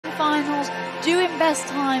best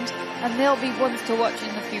times, and they'll be ones to watch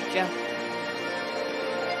in the future.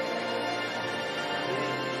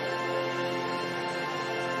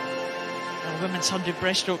 Women's 100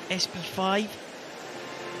 breaststroke SB5.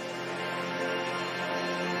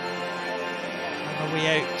 On the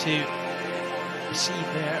way out to receive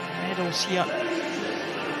their medals here.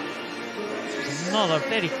 Another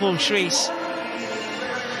very close race.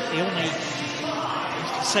 The only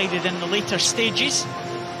was decided in the later stages.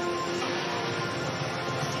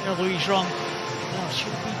 Louise Rung, well,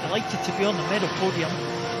 she'll be delighted to be on the medal podium.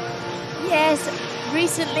 Yes,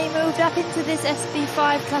 recently moved up into this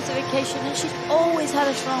SB5 classification, and she's always had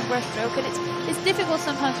a strong breaststroke, and it's difficult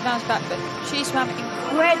sometimes to bounce back, but she swam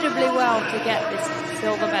incredibly well to get this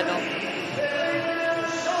silver medal.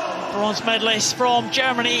 Bronze medalist from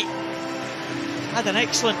Germany had an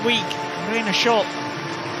excellent week. Verena Schott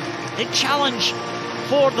in challenge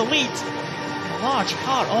for the lead. A large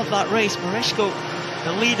part of that race, Mereshko,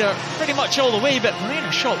 the leader, pretty much all the way, but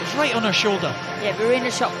Verena Schott was right on her shoulder. Yeah, Verena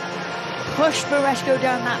Schott pushed Mereshko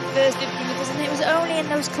down that first 50 meters, and it was only in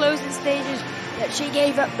those closing stages that she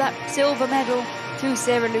gave up that silver medal to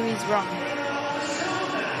Louise Rung.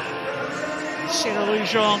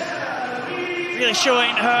 Louise Rung really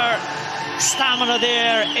showing her stamina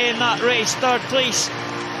there in that race. Third place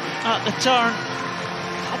at the turn,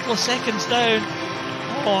 a couple of seconds down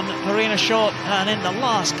on Verena Schott, and in the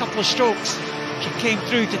last couple of strokes she came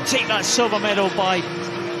through to take that silver medal by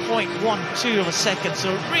 0.12 of a second. So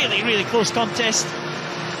really close contest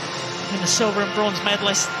in the silver and bronze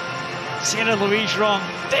medalist. Louise Rung,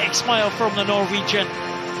 big smile from the Norwegian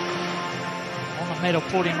on the medal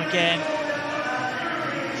podium again.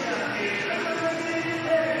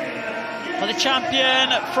 For the champion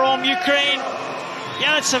from Ukraine,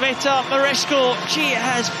 Yelyzaveta Mereshko, she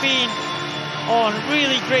has been on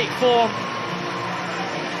really great form,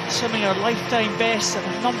 swimming her lifetime best at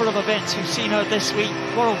a number of events we've seen her this week.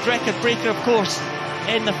 World record breaker, of course,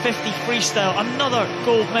 in the 50 freestyle. Another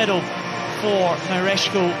gold medal for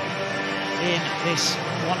Mereshko in this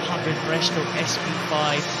 100 breaststroke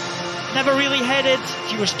SB5. Never really headed,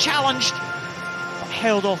 she was challenged, but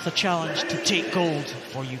held off the challenge to take gold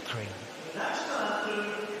for Ukraine.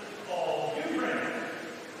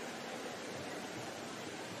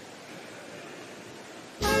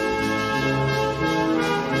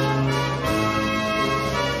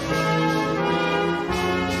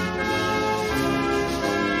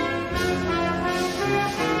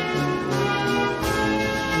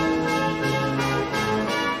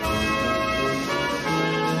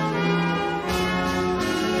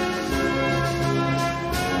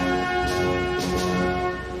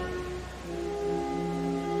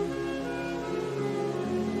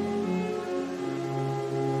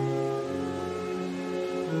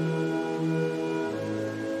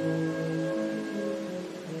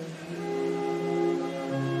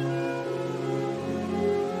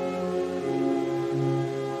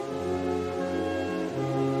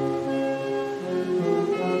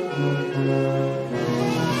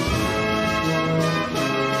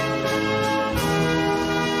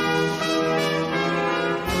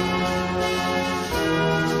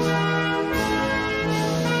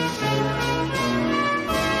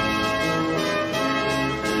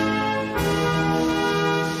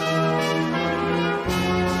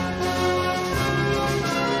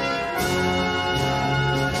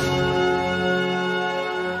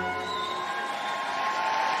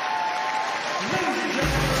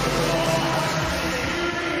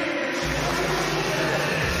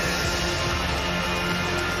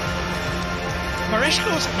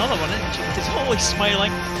 Mereshko's another one, isn't she? She's always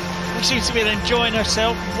smiling. She seems to be enjoying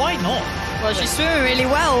herself. Why not? Well, she's swimming really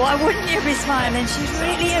well. Why wouldn't you be smiling? She's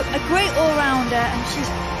really a great all-rounder, and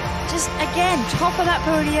she's just, again, top of that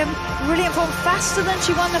podium. Brilliant form, faster than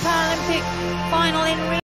she won the Paralympic final in Rio.